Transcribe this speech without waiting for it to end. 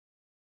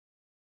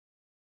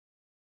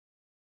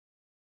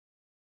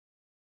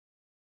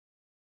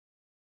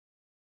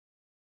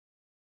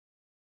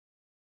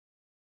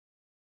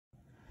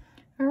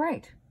All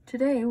right,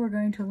 today we're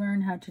going to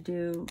learn how to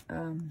do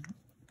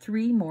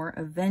 3 more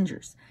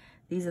Avengers.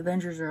 These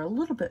Avengers are a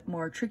little bit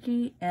more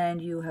tricky, and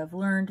you have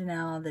learned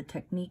now the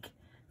technique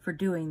for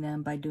doing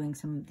them by doing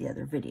some of the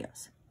other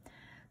videos.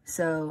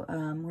 So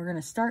we're going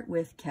to start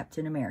with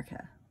Captain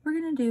America. We're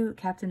going to do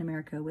Captain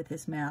America with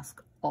his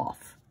mask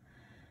off.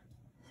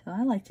 So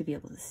I like to be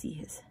able to see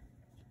his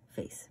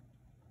face.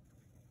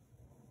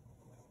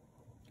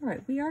 All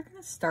right, we are going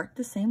to start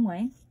the same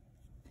way,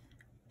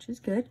 which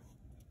is good.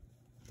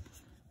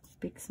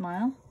 Big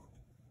smile.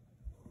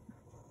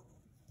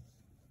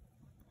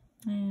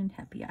 And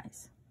happy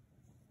eyes.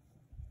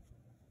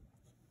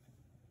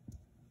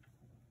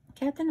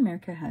 Captain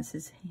America has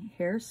his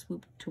hair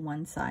swooped to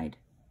one side,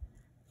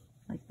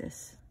 like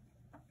this.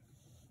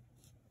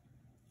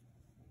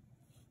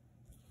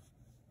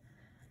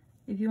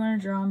 If you want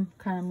to draw him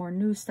kind of more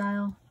new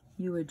style,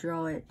 you would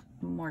draw it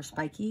more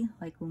spiky,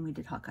 like when we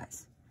did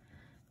Hawkeye's.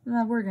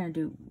 Now we're going to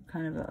do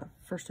kind of a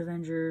first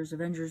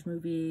Avengers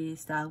movie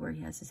style where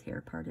he has his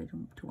hair parted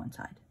to one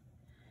side.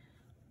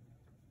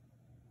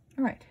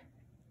 All right.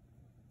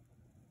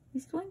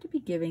 He's going to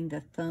be giving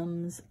the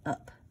thumbs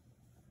up.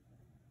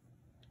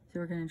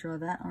 So we're going to draw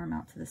that arm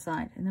out to the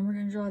side. And then we're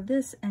going to draw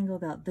this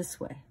angled out this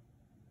way.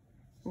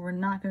 But we're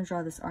not going to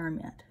draw this arm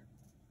yet.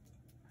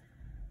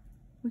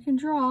 We can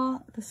draw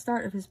the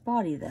start of his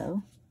body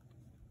though.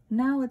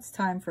 Now it's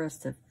time for us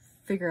to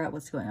figure out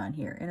what's going on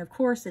here. And of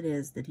course it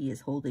is that he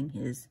is holding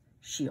his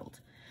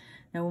shield.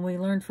 Now when we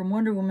learned from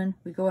Wonder Woman,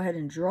 we go ahead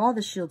and draw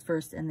the shield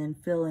first and then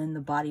fill in the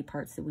body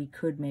parts that we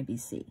could maybe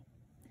see.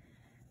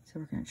 So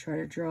we're going to try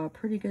to draw a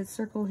pretty good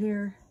circle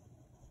here.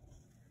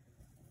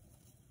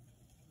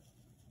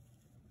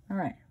 All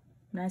right,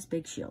 nice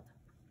big shield.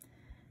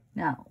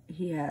 Now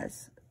he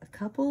has a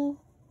couple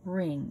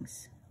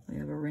rings. We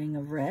have a ring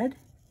of red,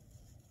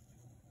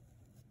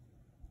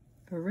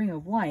 a ring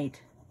of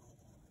white,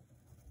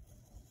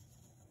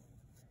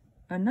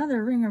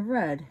 another ring of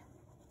red,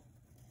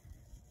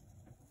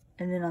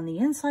 and then on the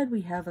inside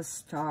we have a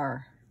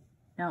star.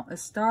 Now a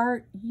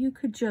star, you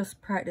could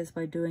just practice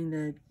by doing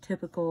the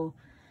typical,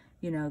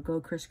 you know, go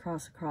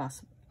crisscross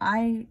across.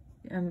 I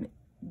am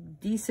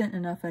decent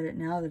enough at it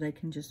now that I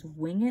can just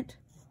wing it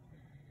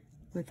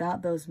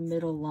without those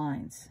middle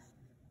lines.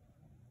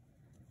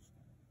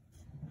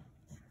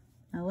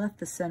 I left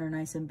the center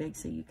nice and big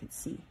so you could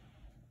see.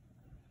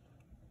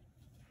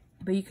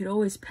 But you could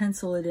always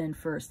pencil it in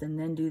first and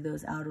then do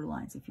those outer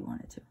lines if you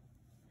wanted to.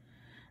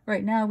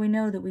 Right now we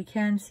know that we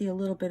can see a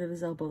little bit of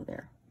his elbow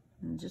there.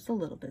 Just a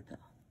little bit though.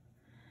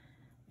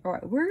 All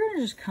right, we're going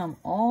to just come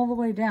all the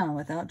way down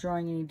without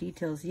drawing any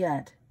details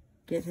yet.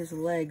 Get his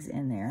legs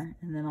in there,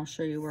 and then I'll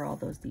show you where all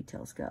those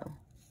details go.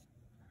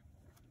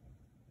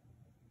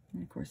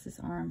 And of course this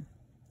arm.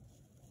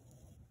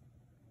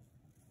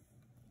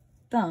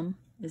 Thumb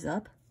is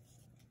up.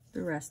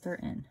 The rest are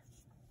in.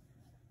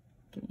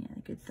 Giving it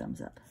a good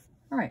thumbs up.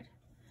 All right.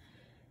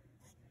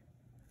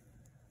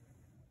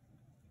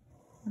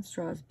 Let's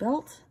draw his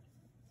belt.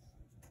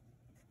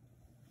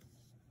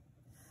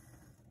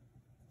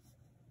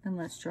 And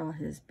let's draw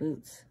his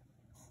boots.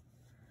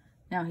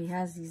 Now he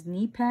has these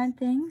knee pad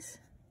things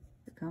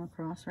that come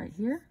across right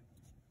here.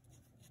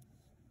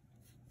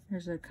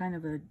 There's a kind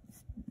of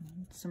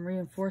some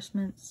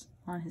reinforcements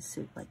on his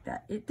suit like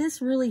that.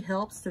 This really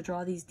helps to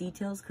draw these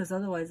details because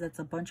otherwise that's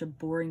a bunch of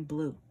boring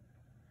blue.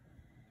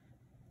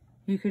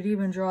 You could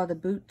even draw the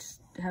boots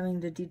having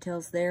the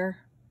details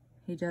there.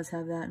 He does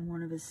have that in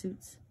one of his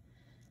suits.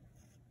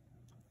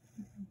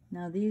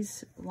 Now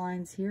these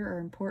lines here are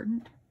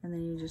important, and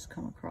then you just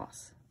come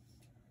across.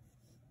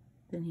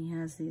 Then he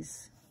has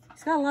these,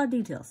 he's got a lot of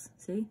details,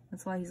 see?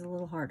 That's why he's a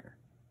little harder.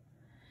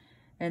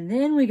 And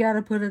then we got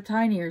to put a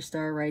tinier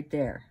star right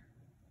there.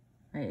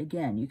 Right,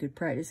 again, you could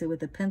practice it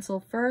with a pencil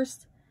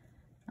first.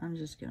 I'm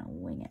just going to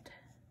wing it.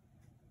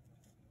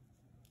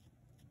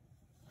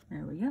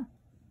 There we go.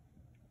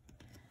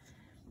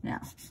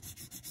 Now,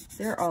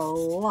 there are a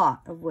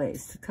lot of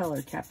ways to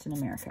color Captain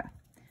America.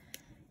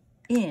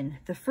 In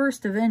the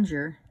first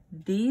Avenger,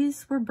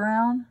 these were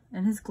brown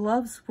and his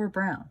gloves were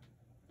brown.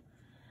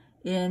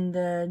 In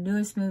the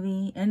newest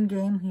movie,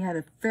 Endgame, he had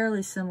a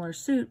fairly similar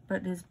suit,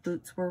 but his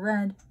boots were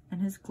red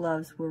and his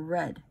gloves were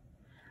red.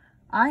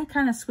 I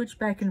kind of switch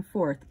back and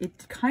forth.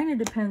 It kind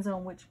of depends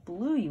on which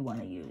blue you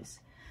want to use.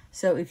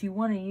 So if you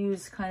want to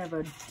use kind of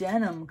a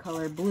denim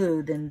color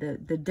blue, then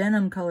the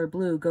denim color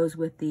blue goes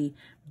with the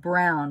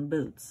brown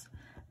boots.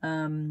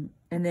 And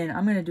then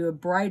I'm going to do a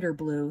brighter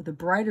blue. The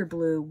brighter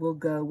blue will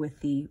go with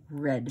the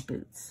red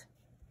boots.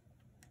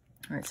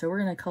 All right, so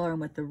we're going to color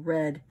them with the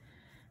red.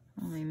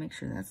 Let me make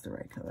sure that's the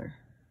right color.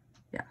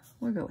 Yeah,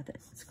 we'll go with it.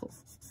 It's cool.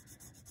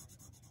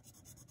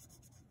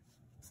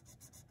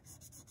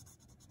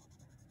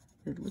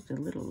 It looked a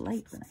little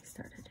light when I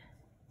started.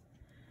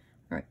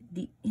 All right,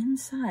 the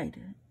inside,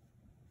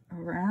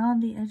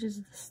 around the edges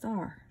of the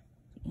star,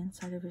 the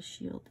inside of his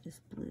shield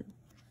is blue.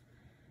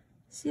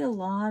 See a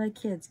lot of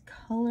kids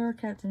color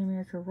Captain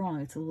America wrong.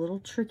 It's a little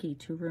tricky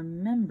to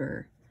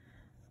remember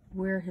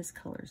where his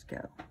colors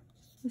go.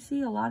 You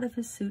see a lot of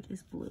his suit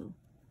is blue.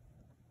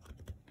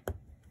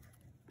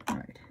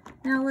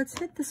 Now let's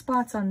hit the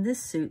spots on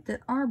this suit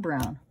that are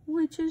brown,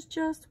 which is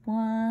just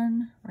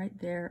one right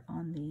there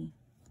on the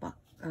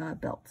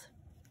belt.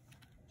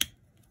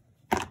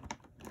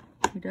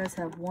 He does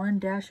have one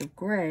dash of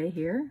gray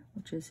here,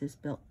 which is his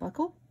belt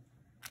buckle.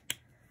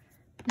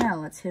 Now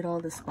let's hit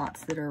all the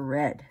spots that are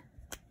red.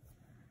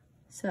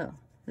 So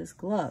this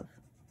glove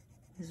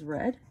is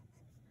red.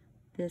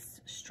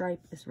 This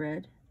stripe is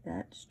red.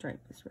 That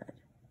stripe is red.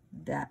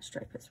 That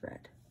stripe is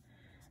red.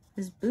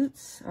 His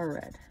boots are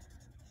red.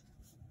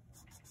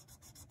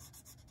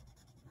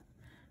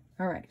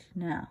 All right,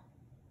 now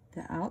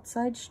the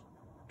outside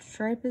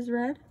stripe is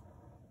red.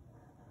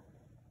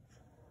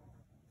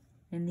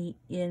 And the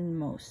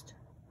inmost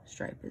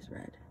stripe is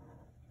red.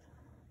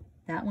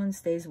 That one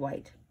stays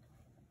white.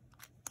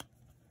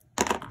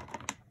 All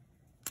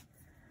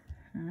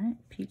right,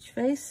 peach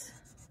face.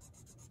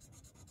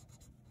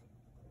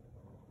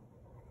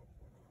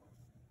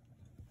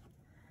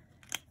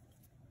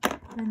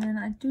 And then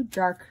I do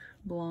dark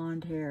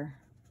blonde hair.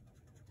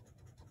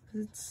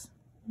 It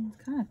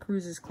kind of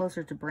cruises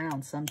closer to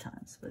brown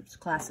sometimes, but it's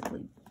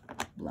classically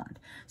blonde.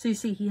 So you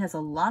see he has a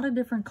lot of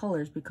different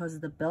colors because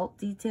of the belt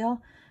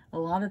detail. A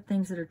lot of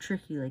things that are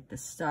tricky, like the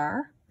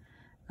star,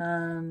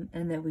 and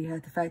that we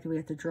have the fact that we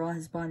have to draw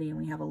his body, and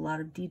we have a lot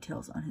of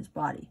details on his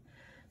body.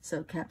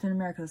 So Captain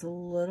America is a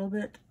little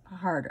bit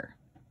harder.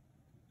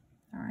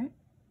 All right.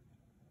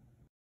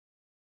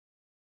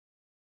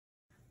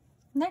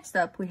 Next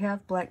up, we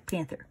have Black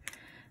Panther.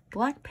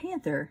 Black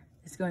Panther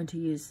is going to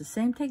use the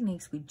same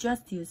techniques we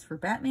just used for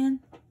Batman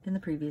in the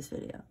previous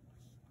video.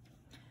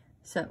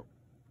 So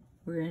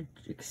we're going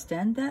to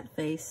extend that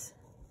face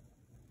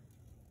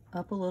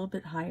up a little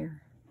bit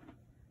higher,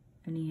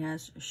 and he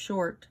has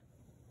short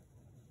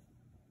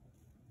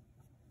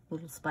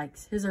little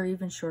spikes. His are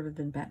even shorter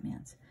than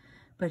Batman's,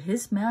 but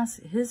his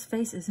mask, his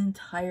face is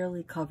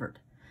entirely covered,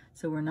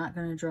 so we're not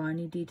going to draw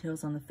any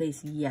details on the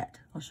face yet.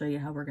 I'll show you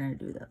how we're going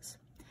to do those.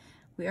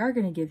 We are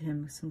going to give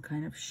him some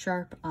kind of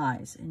sharp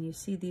eyes, and you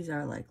see these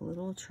are like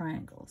little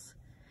triangles.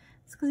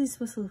 It's because he's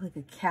supposed to look like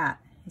a cat.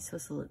 He's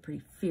supposed to look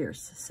pretty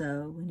fierce,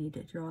 so we need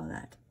to draw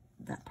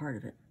that part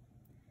of it.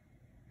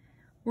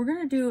 We're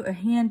going to do a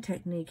hand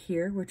technique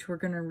here, which we're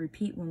going to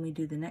repeat when we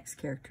do the next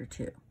character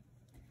too.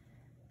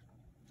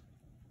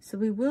 So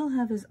we will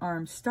have his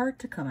arms start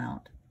to come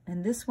out,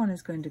 and this one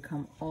is going to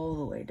come all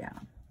the way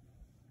down.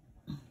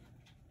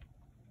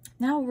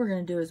 Now what we're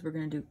going to do is we're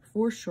going to do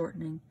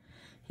foreshortening.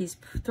 He's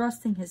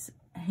thrusting his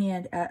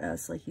hand at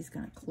us like he's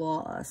going to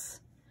claw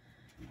us.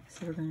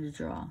 So we're going to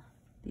draw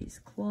these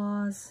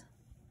claws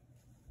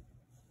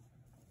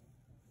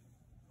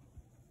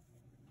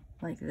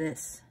like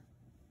this.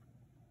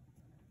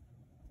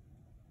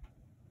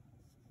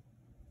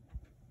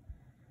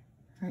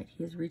 All right,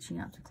 he is reaching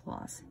out to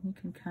claws. You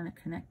can kind of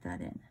connect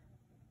that in.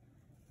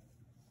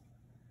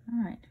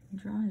 All right,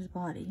 draw his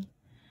body.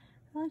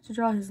 I like to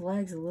draw his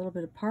legs a little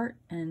bit apart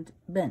and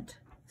bent,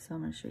 so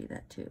I'm going to show you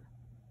that too.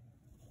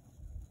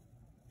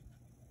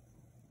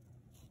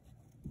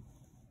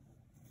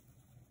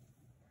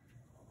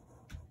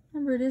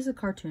 Remember, it is a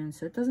cartoon,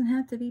 so it doesn't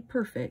have to be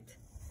perfect.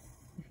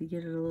 If you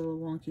get it a little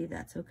wonky,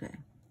 that's okay.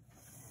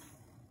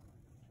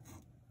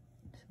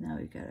 So now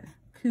we've got a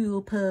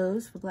cool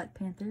pose for Black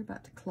Panther,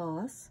 about to claw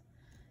us.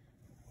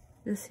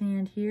 This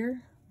hand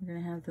here, we're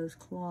going to have those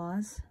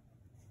claws.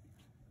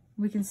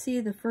 We can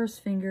see the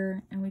first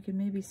finger, and we can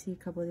maybe see a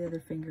couple of the other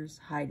fingers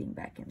hiding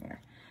back in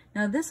there.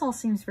 Now this all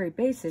seems very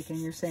basic,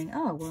 and you're saying,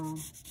 oh, well,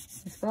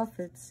 Miss Buff,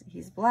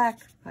 he's black.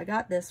 I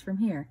got this from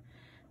here.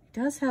 He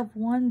does have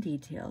one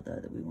detail, though,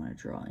 that we want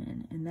to draw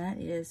in, and that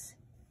is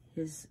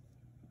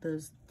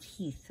those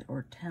teeth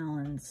or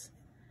talons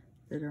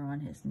that are on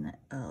his neck,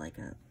 like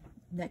a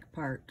neck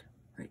part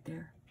right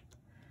there.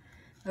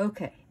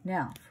 Okay,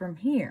 now from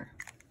here,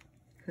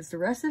 because the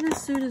rest of his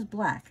suit is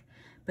black,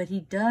 but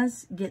he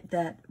does get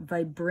that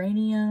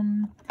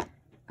vibranium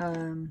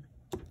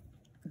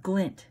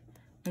glint,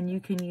 and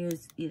you can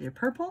use either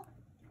purple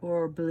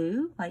or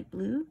blue, light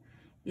blue.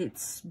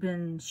 It's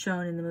been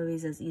shown in the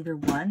movies as either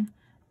one.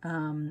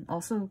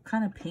 Also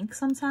kind of pink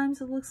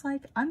sometimes, it looks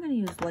like. I'm going to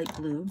use light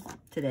blue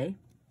today.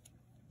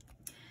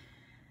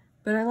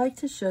 But I like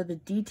to show the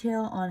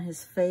detail on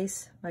his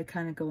face by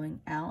kind of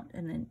going out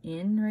and then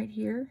in right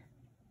here.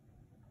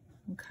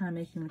 I'm kind of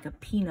making like a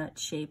peanut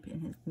shape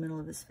in the middle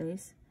of his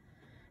face.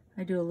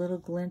 I do a little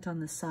glint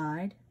on the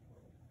side.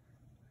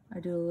 I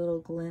do a little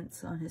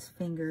glints on his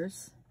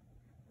fingers.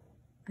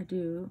 I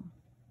do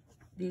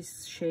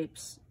these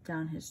shapes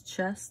down his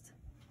chest.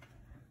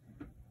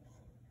 A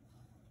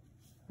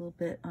little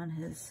bit on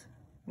his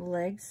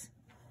legs,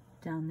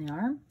 down the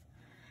arm.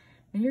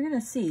 And you're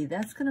going to see,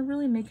 that's going to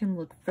really make him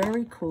look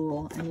very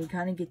cool, and you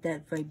kind of get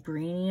that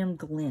vibranium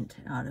glint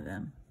out of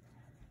him.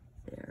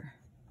 There.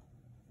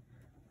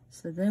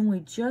 So then we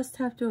just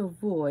have to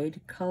avoid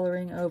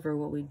coloring over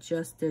what we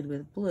just did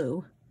with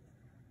blue.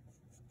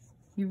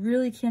 You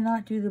really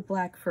cannot do the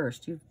black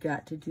first. You've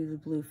got to do the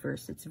blue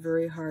first. It's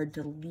very hard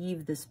to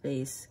leave the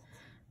space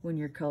when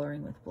you're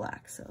coloring with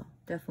black. So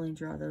definitely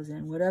draw those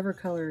in, whatever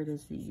color it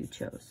is that you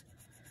chose.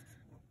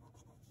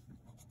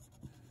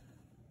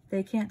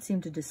 They can't seem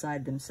to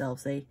decide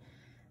themselves. They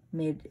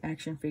made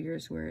action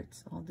figures where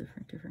it's all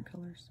different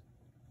colors.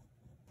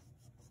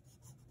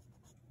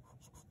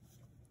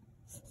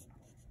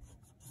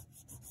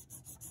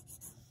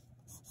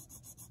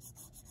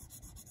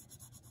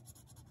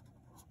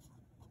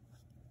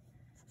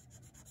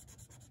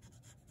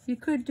 You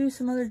could do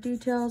some other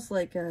details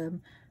like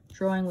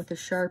drawing with a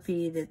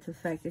Sharpie, that the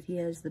fact that he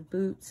has the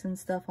boots and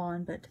stuff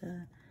on, but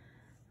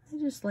I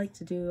just like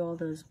to do all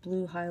those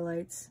blue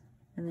highlights,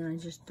 and then I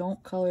just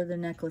don't color the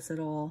necklace at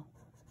all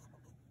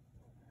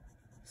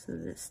so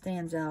that it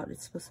stands out.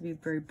 It's supposed to be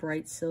very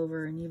bright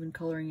silver, and even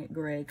coloring it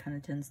gray kind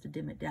of tends to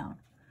dim it down.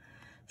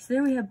 So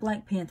there we have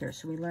Black Panther.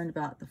 So we learned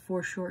about the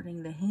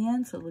foreshortening the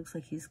hand, so it looks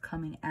like he's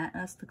coming at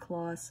us, the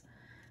claws,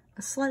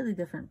 a slightly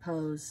different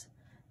pose,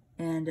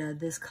 and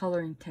this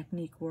coloring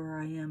technique where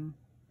I am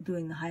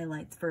doing the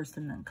highlights first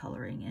and then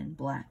coloring in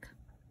black.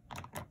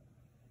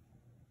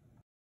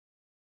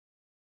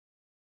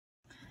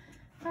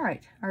 All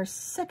right, our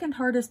second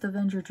hardest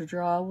Avenger to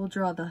draw. We'll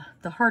draw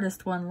the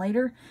hardest one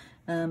later,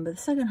 but the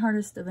second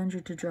hardest Avenger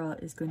to draw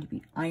is going to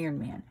be Iron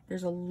Man.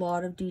 There's a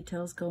lot of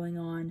details going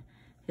on.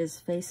 His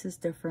face is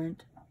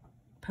different,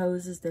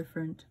 pose is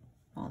different,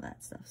 all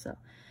that stuff. So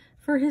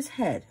for his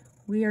head,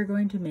 we are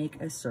going to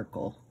make a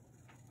circle.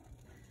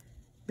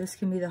 This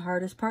can be the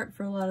hardest part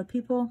for a lot of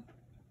people.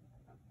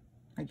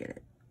 I get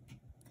it.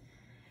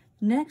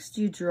 Next,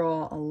 you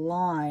draw a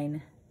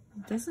line.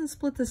 It doesn't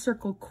split the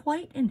circle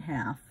quite in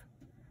half.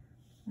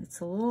 It's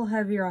a little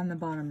heavier on the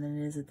bottom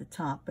than it is at the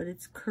top, but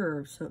it's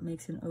curved, so it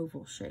makes an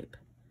oval shape.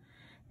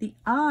 The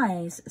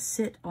eyes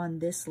sit on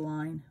this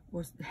line,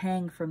 or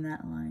hang from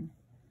that line,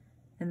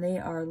 and they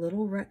are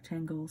little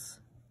rectangles.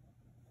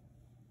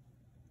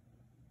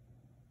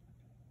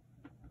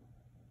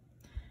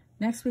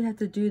 Next, we have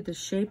to do the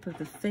shape of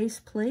the face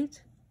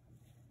plate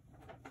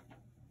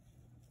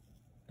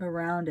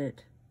around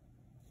it.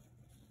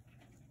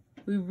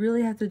 We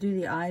really have to do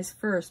the eyes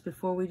first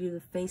before we do the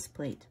face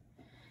plate,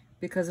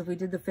 because if we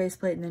did the face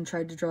plate and then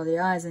tried to draw the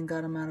eyes and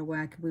got them out of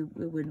whack, it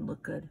wouldn't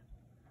look good.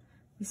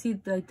 You see,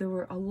 like, there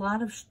were a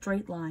lot of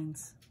straight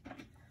lines.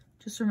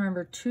 Just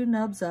remember, 2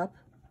 nubs up,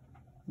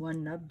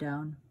 1 nub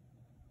down.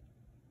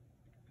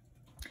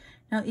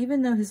 Now,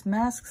 even though his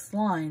mask's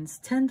lines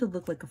tend to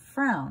look like a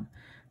frown,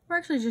 we're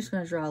actually just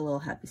going to draw a little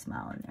happy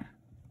smile in there.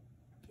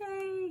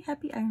 Yay,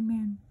 happy Iron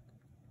Man.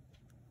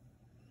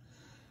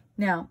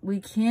 Now,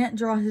 we can't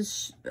draw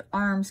his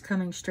arms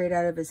coming straight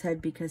out of his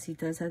head because he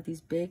does have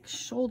these big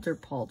shoulder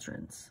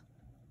pauldrons.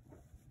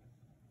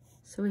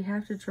 So we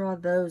have to draw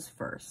those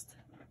first.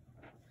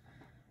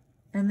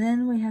 And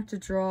then we have to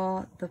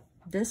draw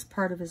this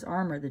part of his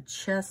armor, the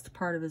chest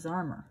part of his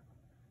armor,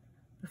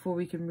 before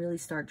we can really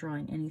start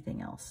drawing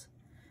anything else.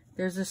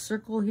 There's a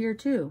circle here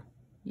too.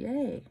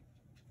 Yay.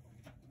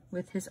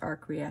 With his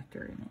arc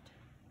reactor in it.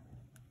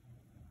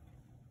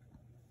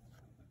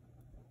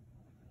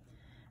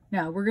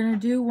 Now we're going to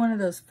do one of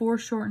those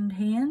foreshortened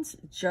hands,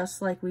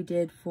 just like we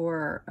did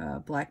for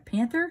Black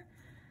Panther.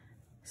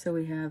 So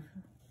we have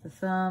the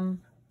thumb,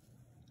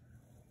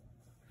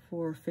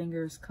 4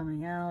 fingers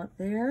coming out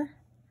there.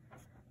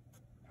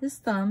 His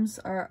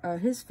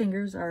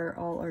fingers are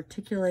all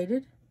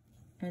articulated,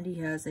 and he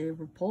has a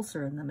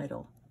repulsor in the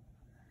middle.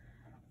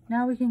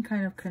 Now we can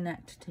kind of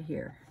connect to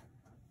here.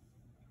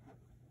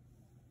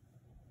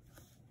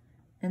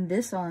 And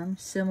this arm,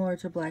 similar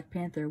to Black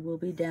Panther, will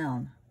be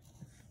down.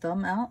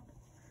 Thumb out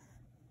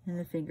and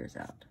the fingers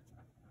out.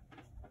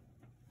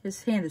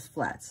 His hand is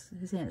flat.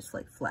 His hand is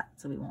like flat,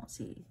 so we won't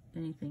see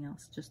anything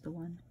else, just the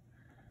one.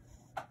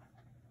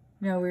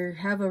 Now we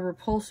have a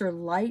repulsor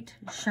light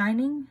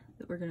shining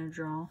that we're going to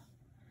draw.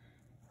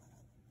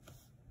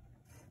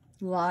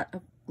 Lot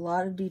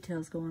of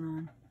details going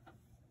on.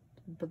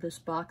 But this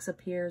box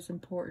up here is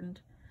important.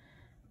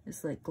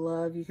 It's like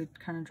glove. You could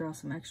kind of draw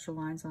some extra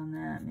lines on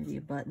that, maybe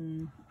a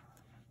button.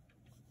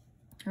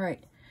 All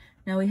right,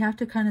 now we have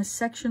to kind of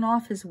section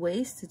off his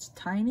waist. It's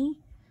tiny,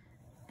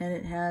 and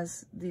it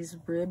has these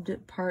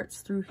ribbed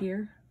parts through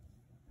here.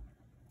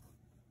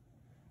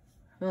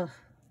 Ugh,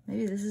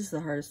 maybe this is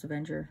the hardest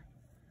Avenger,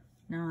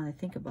 now that I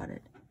think about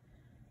it.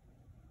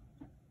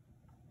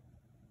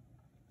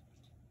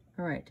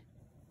 All right,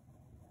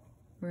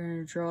 we're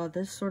going to draw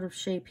this sort of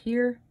shape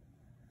here.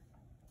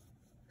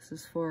 This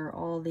is for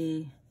all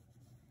the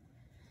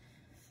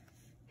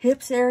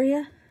hips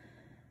area.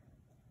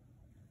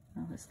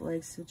 Now his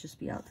legs would just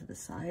be out to the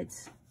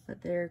sides,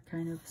 but they're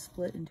kind of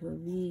split into a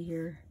V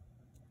here.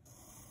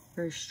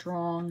 Very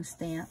strong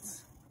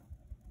stance.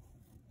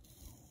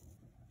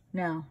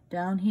 Now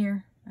down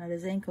here at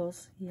his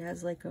ankles, he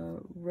has like a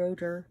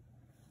rotor.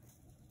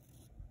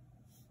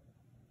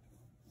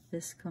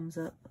 This comes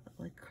up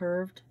like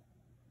curved.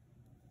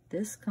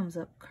 This comes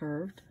up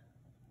curved.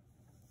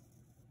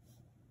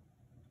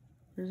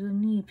 There's a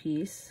knee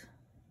piece.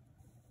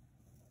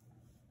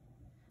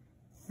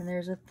 And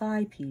there's a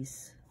thigh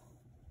piece.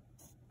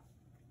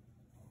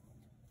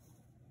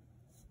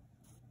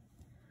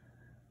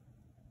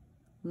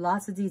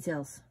 Lots of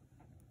details.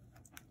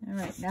 All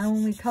right, now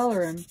when we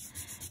color him,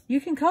 you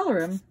can color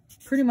him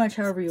pretty much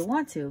however you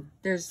want to.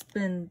 There's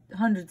been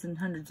hundreds and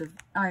hundreds of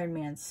Iron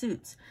Man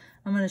suits.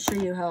 I'm going to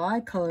show you how I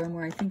color him,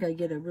 where I think I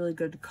get a really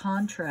good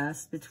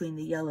contrast between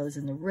the yellows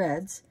and the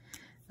reds.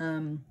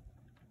 And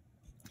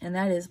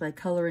that is by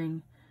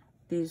coloring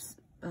these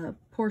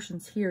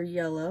portions here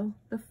yellow.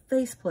 The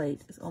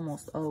faceplate is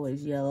almost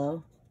always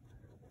yellow,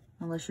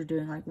 unless you're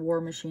doing like War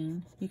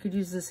Machine. You could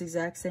use this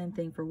exact same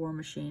thing for War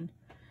Machine.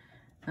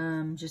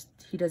 Just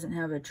he doesn't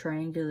have a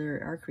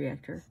triangular arc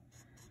reactor.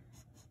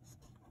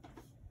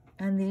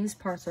 And these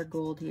parts are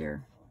gold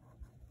here.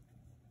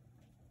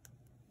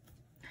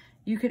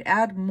 You could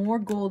add more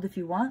gold if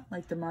you want,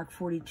 like the Mark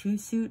 42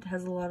 suit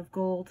has a lot of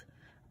gold.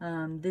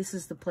 This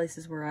is the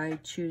places where I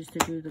choose to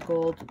do the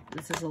gold.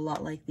 This is a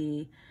lot like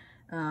the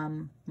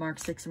Mark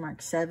 6 and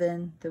Mark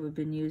 7 that would have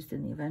been used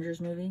in the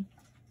Avengers movie.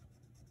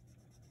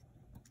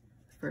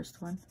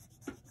 First one.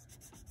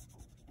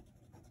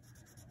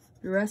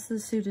 The rest of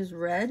the suit is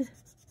red,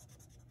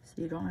 so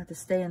you don't have to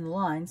stay in the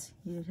lines.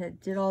 You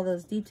did all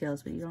those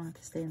details, but you don't have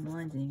to stay in the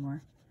lines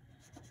anymore.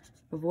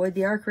 Avoid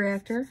the arc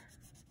reactor.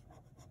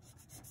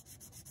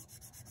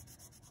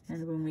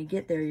 And when we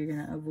get there, you're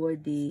going to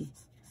avoid the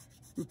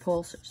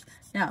repulsors.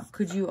 Now,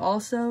 could you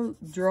also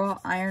draw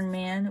Iron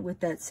Man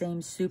with that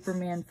same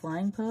Superman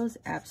flying pose?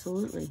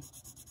 Absolutely.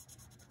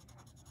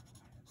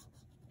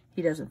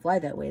 He doesn't fly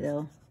that way,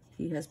 though.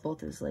 He has both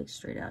his legs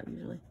straight out,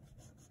 usually.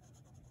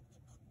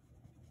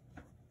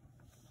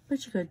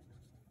 But you could.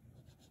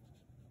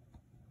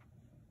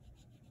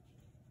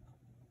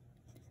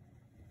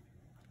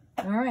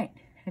 All right,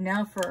 and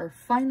now for our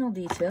final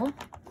detail,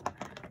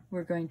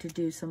 we're going to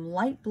do some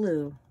light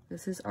blue.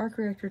 This is arc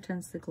reactor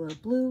tends to glow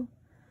blue.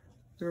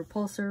 The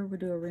repulsor, we'll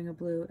do a ring of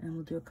blue, and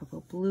we'll do a couple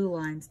of blue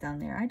lines down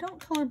there. I don't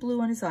color blue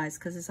on his eyes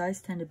because his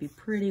eyes tend to be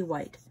pretty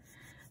white.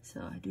 So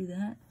I do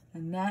that,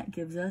 and that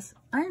gives us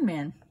Iron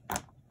Man.